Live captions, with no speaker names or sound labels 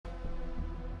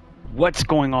What's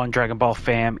going on, Dragon Ball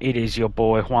fam? It is your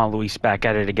boy Juan Luis back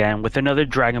at it again with another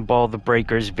Dragon Ball The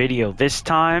Breakers video. This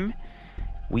time,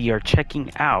 we are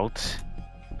checking out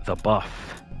the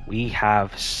buff. We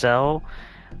have Cell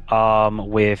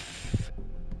with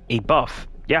a buff.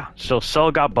 Yeah, so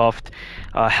Cell got buffed.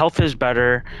 Health is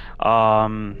better.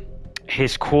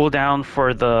 His cooldown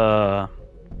for the...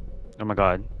 Oh my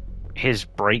god. His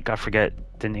break, I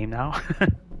forget the name now.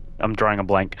 I'm drawing a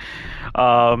blank.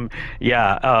 Has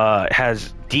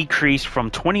decreased from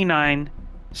 29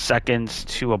 seconds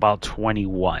to about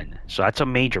 21. So that's a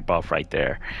major buff right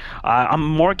there. I'm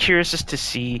more curious as to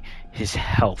see his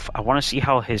health. I want to see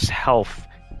how his health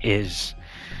is.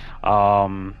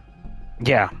 That's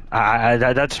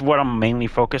what I'm mainly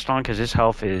focused on because his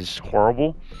health is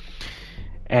horrible.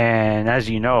 And as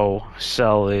you know,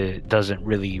 Cell doesn't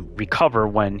really recover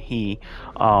when he,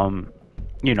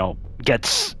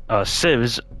 gets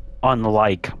civs,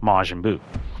 unlike Majin Buu.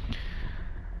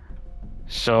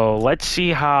 So let's see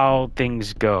how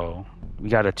things go. We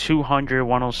got a 200,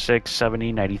 106,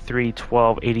 70, 93,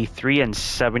 12, 83, and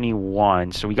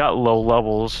 71. So we got low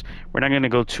levels. We're not going to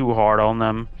go too hard on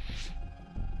them.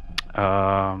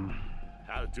 I'll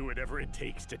do whatever it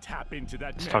takes to tap into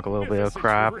that. Let's talk a little bit of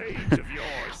crap. Of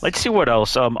Let's see what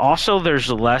else. Also, there's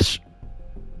less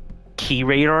key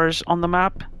radars on the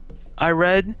map, I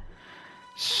read.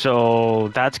 So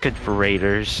that's good for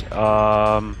raiders.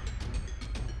 But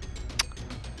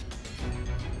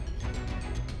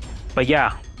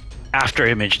yeah,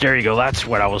 Afterimage. There you go. That's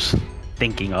what I was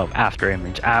thinking of.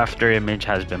 Afterimage. Afterimage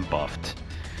has been buffed.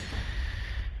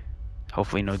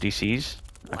 Hopefully no DCs.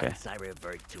 Okay. Once I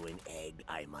revert to an egg,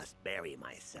 I must bury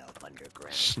myself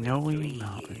underground. Snowy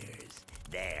Mountain. Years.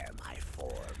 There, my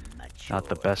form matures. Not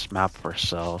the best map for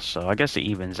Cell, so I guess it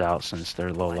evens out since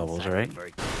they're low levels, right? I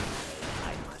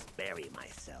must bury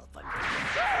myself underground.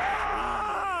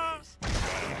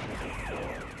 There, my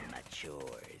form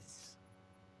matures.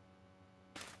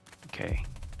 Okay.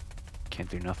 Can't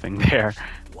do nothing there.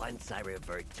 Once I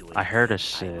revert to an I heard a egg, I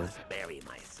sieve. must bury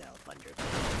myself underground.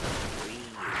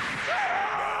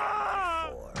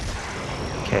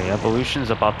 Okay, evolution's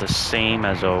about the same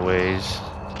as always.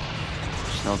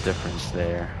 There's no difference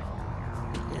there.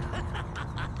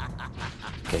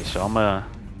 Okay, so I'm gonna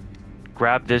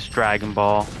grab this Dragon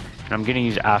Ball, and I'm gonna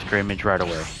use Afterimage right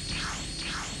away.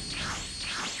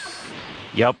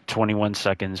 Yep, 21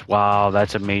 seconds. Wow,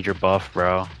 that's a major buff,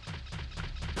 bro.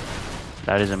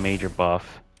 That is a major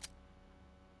buff.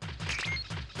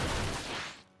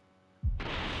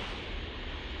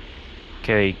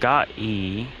 Okay, got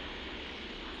E.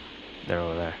 They're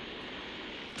over there.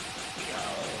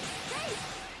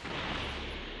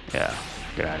 Yeah,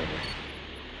 get out of here.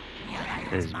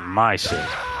 This is my city.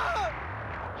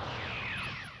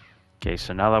 Okay,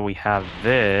 so now that we have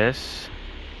this,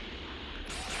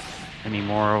 any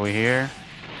more over here?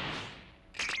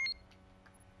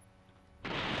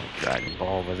 Dragon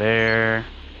Ball over there.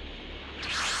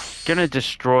 Gonna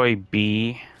destroy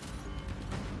B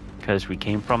because we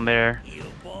came from there. You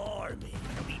bore me.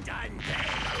 Be done. I'm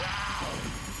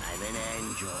an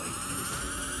android, you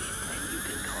see, and you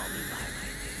can call me by my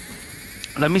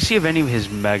name. Let me see if any of his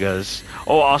megas.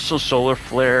 Oh, also Solar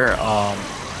Flare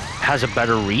has a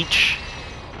better reach,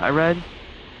 I read.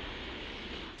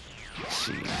 Let's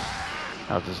see.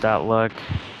 How does that look?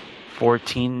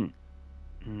 14.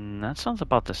 That sounds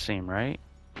about the same, right?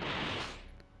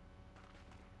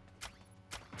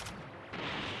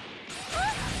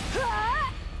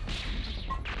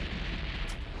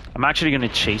 I'm actually gonna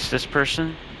chase this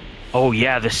person. Oh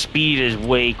yeah, the speed is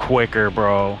way quicker,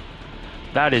 bro.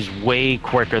 That is way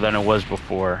quicker than it was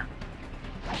before.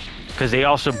 Because they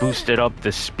also boosted up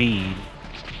the speed.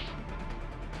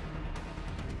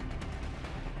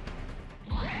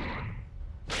 Time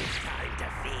to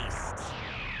feast.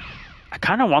 I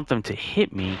kind of want them to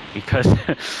hit me because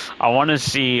I want to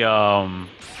see how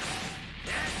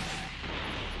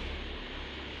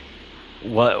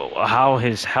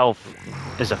his health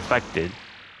is affected.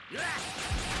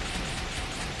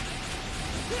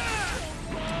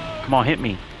 Come on, hit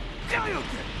me.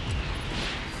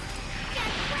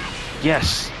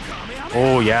 Yes.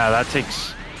 Oh yeah, that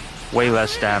takes way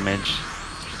less damage.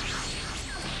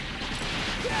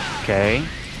 Okay.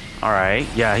 All right.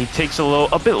 Yeah, he takes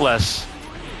a bit less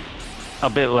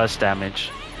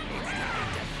damage.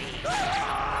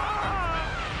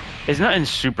 It's nothing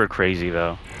super crazy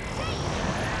though.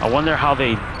 I wonder how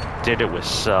they did it with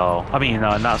Cell. I mean,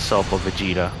 not Cell, but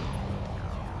Vegeta.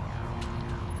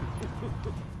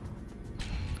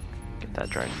 Get that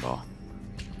Dragon Ball.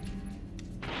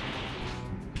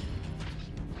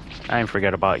 I didn't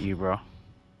forget about you, bro.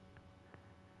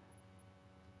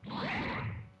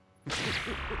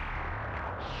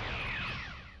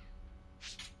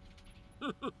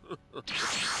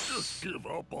 Just give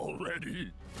up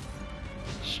already.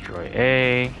 Destroy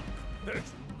A.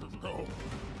 No.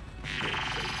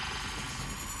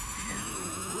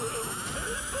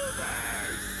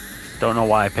 Don't know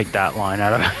why I picked that line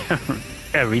out of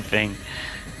everything.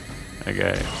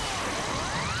 Okay. Do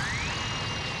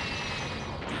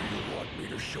you want me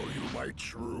to show you my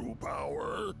true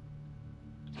power?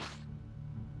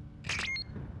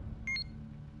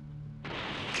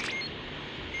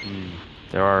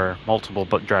 There are multiple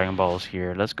Dragon Balls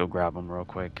here. Let's go grab them real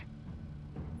quick.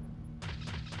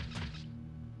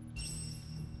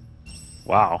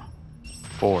 Wow.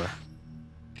 4.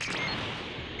 There's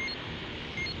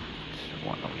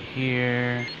one over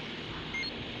here.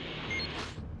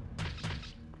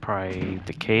 Probably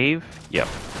the cave. Yep.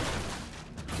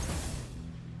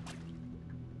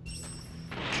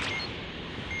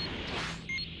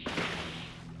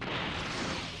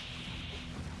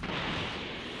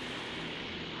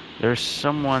 There's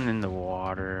someone in the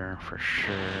water for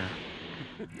sure.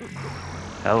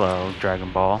 Hello,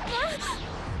 Dragon Ball.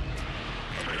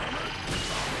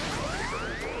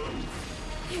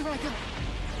 Here I go.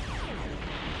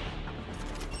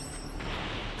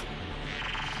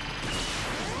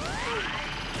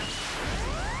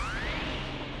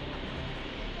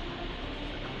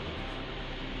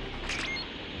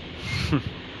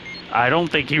 I don't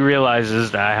think he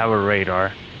realizes that I have a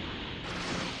radar.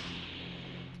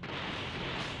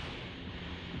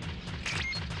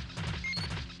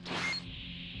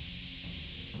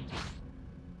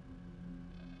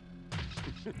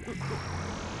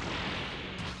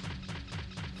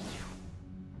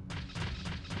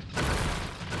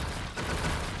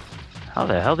 How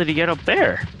the hell did he get up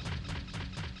there?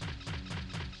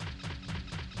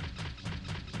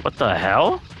 What the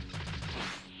hell?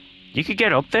 You could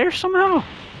get up there somehow?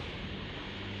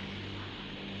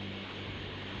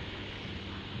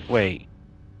 Wait.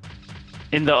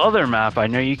 In the other map, I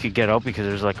know you could get up because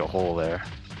there's like a hole there.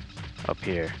 Up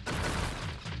here.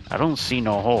 I don't see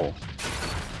no hole.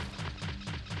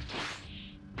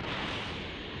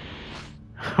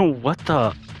 What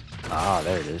the? Ah,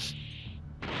 there it is.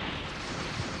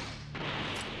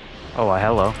 Oh,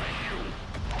 hello.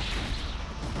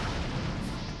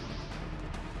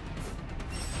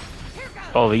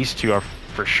 Oh, these two are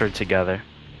for sure together.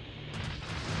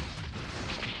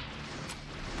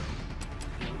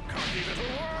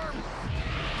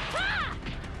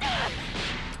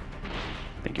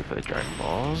 Thank you for the Dragon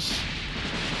Balls.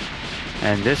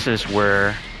 And this is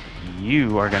where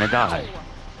you are gonna die.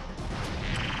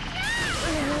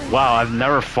 Wow, I've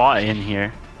never fought in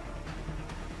here.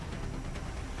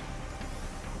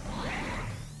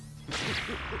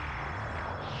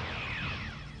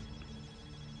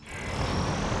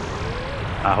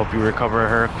 I hope you recover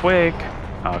her quick.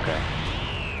 Okay.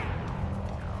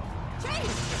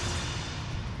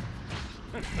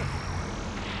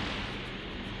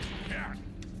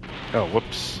 Oh,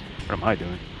 whoops. What am I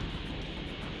doing?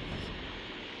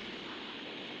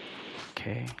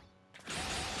 Okay. Do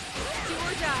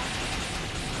or die.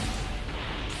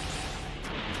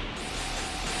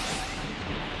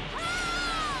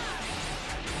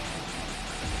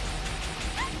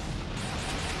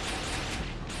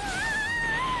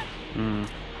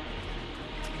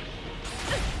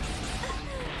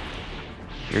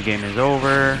 Your game is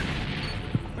over.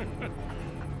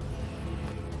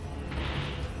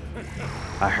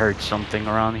 I heard something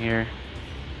around here.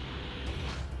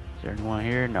 Is there anyone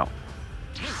here? No.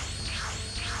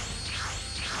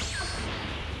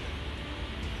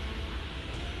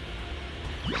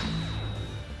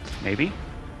 Maybe?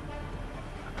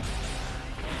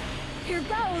 Here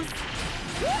goes.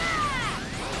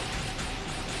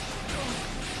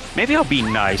 Maybe I'll be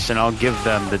nice and I'll give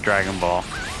them the Dragon Ball.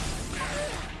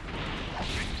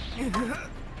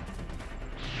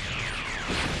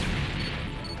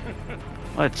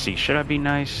 Let's see, should I be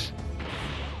nice?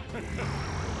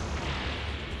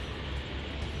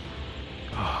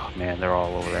 Oh man, they're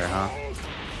all over there, huh?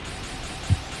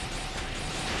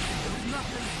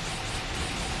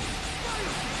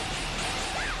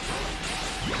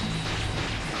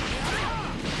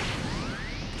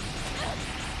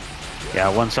 Yeah,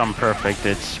 once I'm perfect,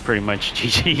 it's pretty much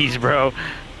GG's, bro.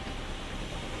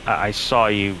 I saw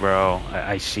you, bro.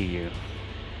 I see you.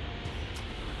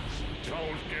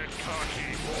 Don't get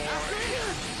cocky, boy.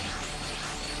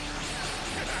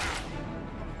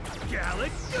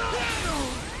 Gallic,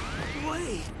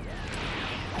 Wait.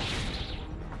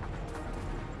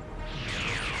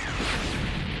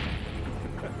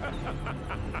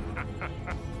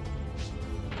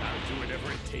 I'll do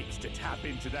whatever it takes to tap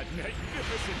into that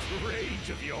magnificent rage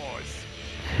of yours.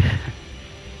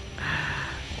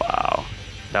 Wow,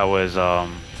 that was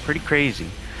pretty crazy.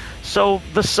 So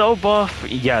the so buff,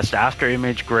 yes, the after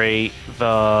image great.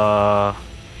 The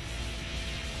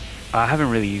I haven't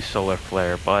really used solar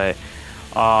flare, but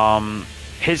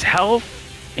his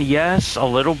health, yes, a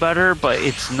little better, but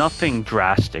it's nothing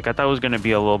drastic. I thought it was gonna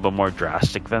be a little bit more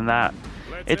drastic than that.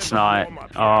 It's not.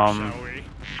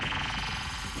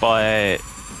 But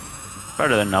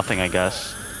better than nothing, I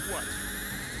guess.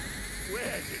 Where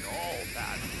did all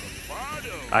that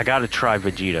bravado? I gotta try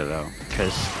Vegeta though,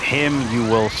 because him you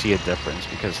will see a difference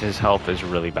because his health is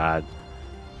really bad.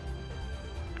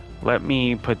 Let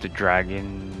me put the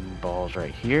Dragon Balls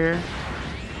right here.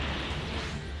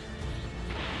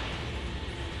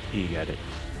 You got it.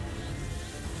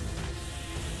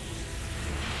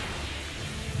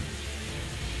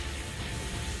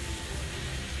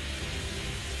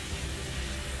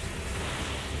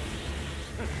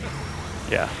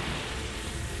 Yeah.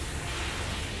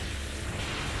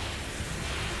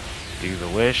 Do the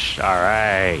wish.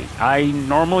 Alright. I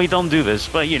normally don't do this,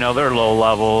 but you know, they're low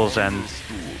levels and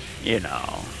you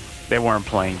know, they weren't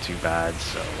playing too bad,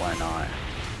 so why not?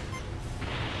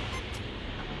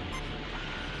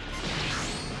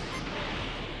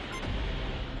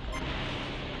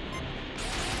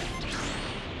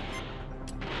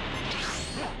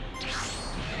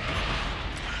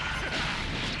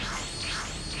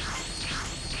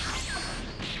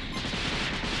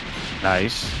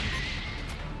 Nice.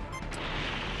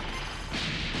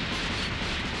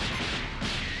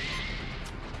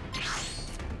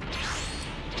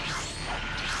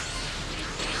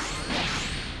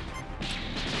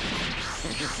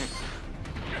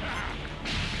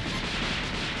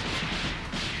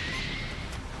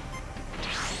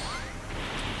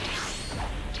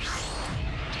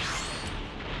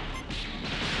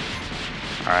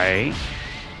 Alright.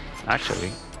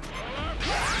 Actually.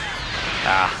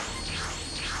 Ah.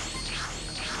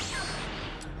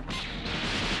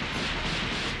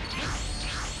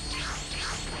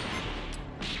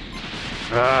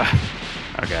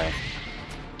 Okay.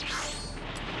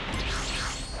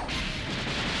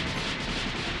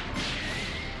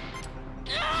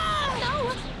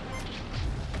 No!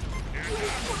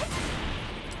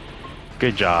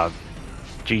 Good job.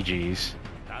 GG's.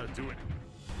 That'll do it.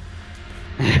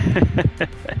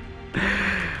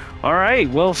 Alright,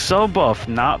 well, so buff.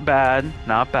 Not bad.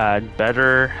 Not bad.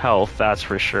 Better health, that's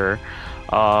for sure.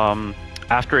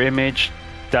 After image,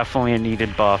 definitely a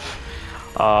needed buff.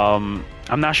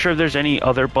 I'm not sure if there's any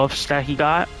other buffs that he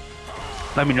got.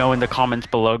 Let me know in the comments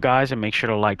below, guys, and make sure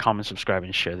to like, comment, subscribe,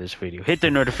 and share this video. Hit the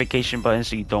notification button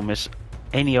so you don't miss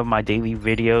any of my daily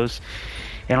videos.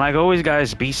 And like always,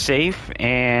 guys, be safe,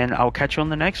 and I'll catch you on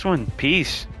the next one.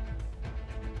 Peace.